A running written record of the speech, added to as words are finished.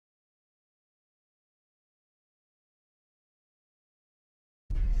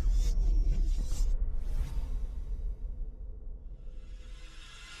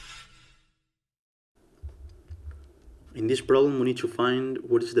In this problem, we need to find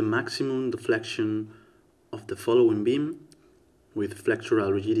what is the maximum deflection of the following beam with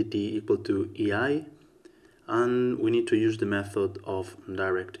flexural rigidity equal to EI, and we need to use the method of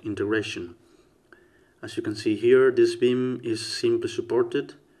direct integration. As you can see here, this beam is simply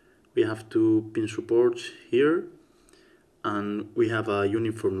supported. We have two pin supports here, and we have a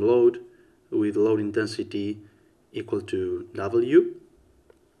uniform load with load intensity equal to W,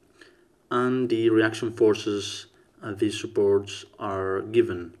 and the reaction forces at these supports are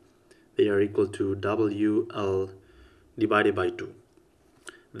given. They are equal to WL divided by 2.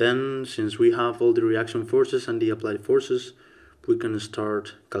 Then, since we have all the reaction forces and the applied forces, we can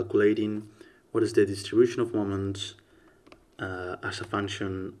start calculating what is the distribution of moments as a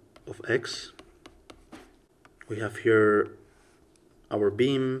function of x. We have here our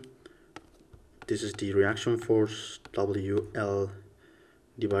beam. This is the reaction force, WL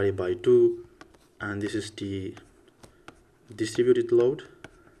divided by 2, and this is the distributed load.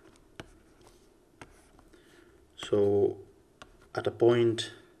 So at a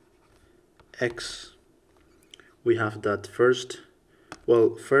point x, we have that first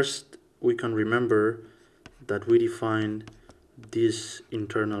we can remember that we define this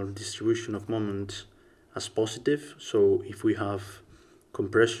internal distribution of moments as positive. So if we have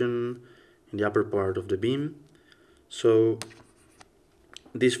compression in the upper part of the beam, so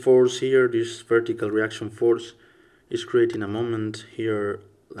this force here, this vertical reaction force, is creating a moment here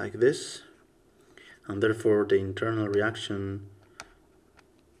like this, and therefore the internal reaction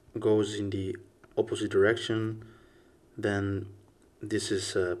goes in the opposite direction. Then this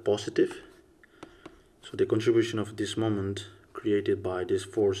is positive, so the contribution of this moment created by this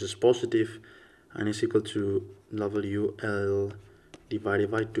force is positive and is equal to WL divided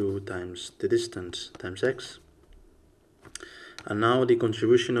by 2 times the distance times x. And now the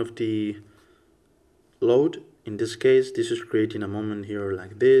contribution of the load, in this case this is creating a moment here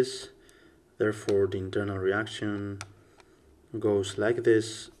like this, therefore the internal reaction goes like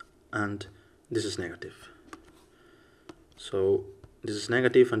this, and this is negative. So this is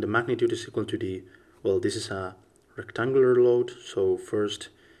negative, and the magnitude is equal to the, this is a rectangular load, so first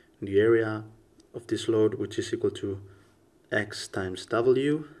the area of this load, which is equal to x times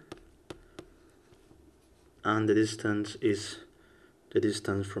w, and the distance is the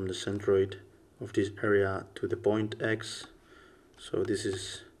distance from the centroid of this area to the point x, so this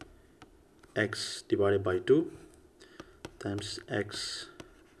is x divided by 2 times x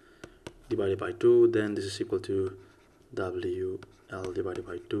divided by 2, then this is equal to WL divided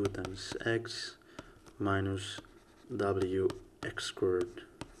by 2 times x minus WX squared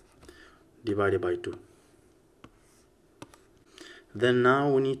divided by 2. Then now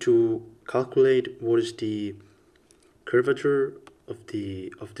we need to calculate what is the curvature of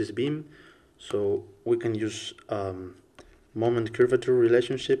this beam. So we can use moment curvature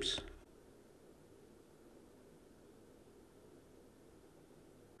relationships.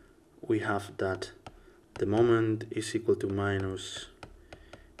 We have that the moment is equal to minus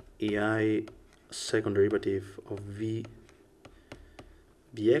EI second derivative of V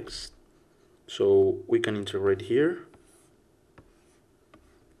dx. So we can integrate here.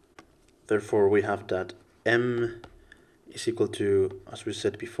 Therefore we have that M is equal to, as we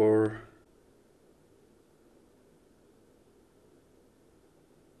said before,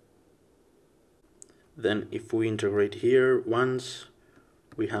 then if we integrate here once,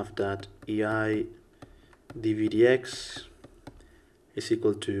 we have that EI dV dx is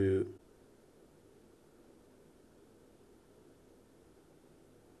equal to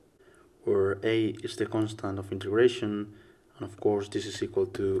where A is the constant of integration, and of course this is equal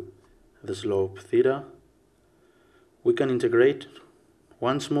to the slope theta. We can integrate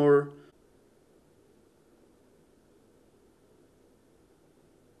once more.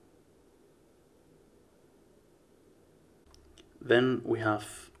 Then we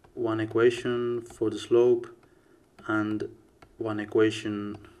have one equation for the slope and one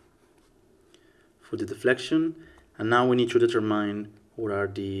equation for the deflection, and now we need to determine what are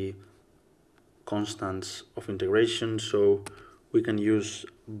the constants of integration, so we can use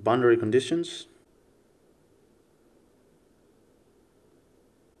boundary conditions.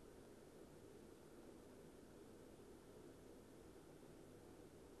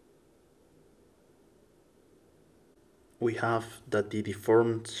 We have that the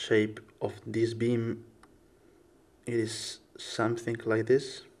deformed shape of this beam is something like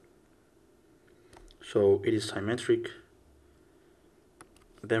this, so it is symmetric.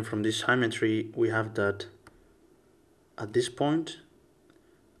 Then from this symmetry we have that at this point,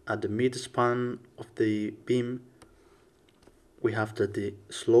 at the midspan of the beam, we have that the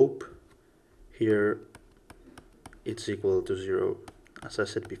slope here it's equal to 0, as I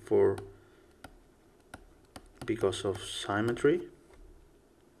said before, because of symmetry.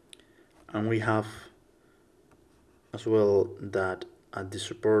 And we have as well that at the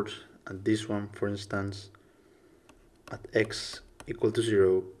support, at this one for instance, at x equal to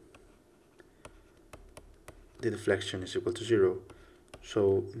 0, the deflection is equal to 0.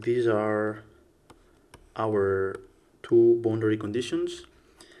 So these are our two boundary conditions,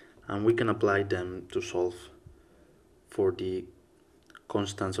 and we can apply them to solve for the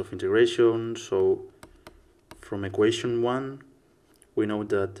constants of integration. So from equation 1, we know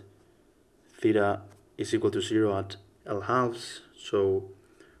that theta is equal to 0 at L halves, so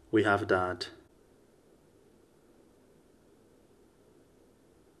we have that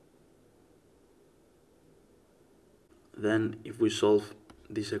then if we solve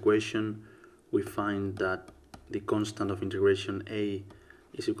this equation, we find that the constant of integration a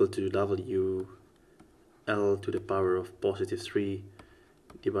is equal to w L to the power of positive 3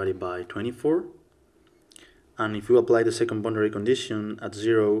 divided by 24. And if we apply the second boundary condition at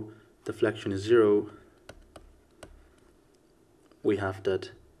 0, deflection is 0, we have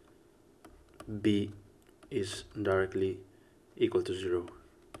that b is directly equal to 0.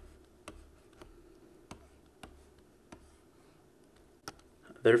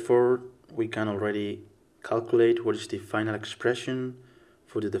 Therefore, we can already calculate what is the final expression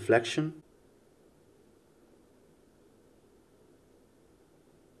for the deflection.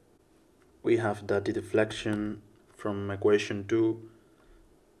 We have that the deflection from equation 2,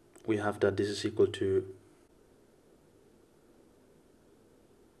 we have that this is equal to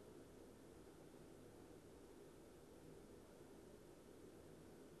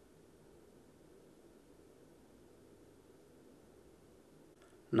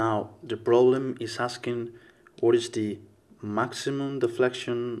now the problem is asking what is the maximum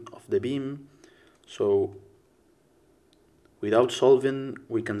deflection of the beam. So without solving,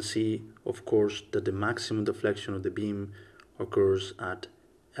 we can see, of course, that the maximum deflection of the beam occurs at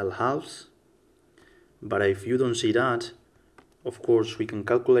L halves. But if you don't see that, of course, we can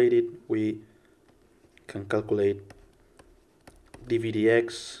calculate it. We can calculate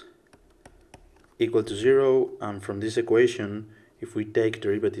dvdx equal to 0, and from this equation, if we take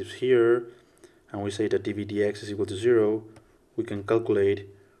derivatives here, and we say that dvdx is equal to 0, we can calculate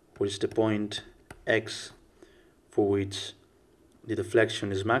what is the point x for which the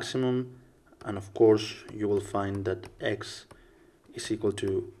deflection is maximum, and of course you will find that x is equal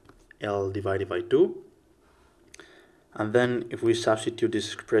to L divided by 2. And then if we substitute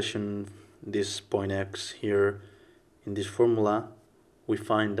this expression, this point x here in this formula, we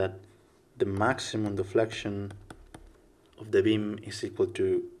find that the maximum deflection of the beam is equal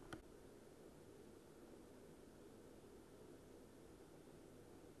to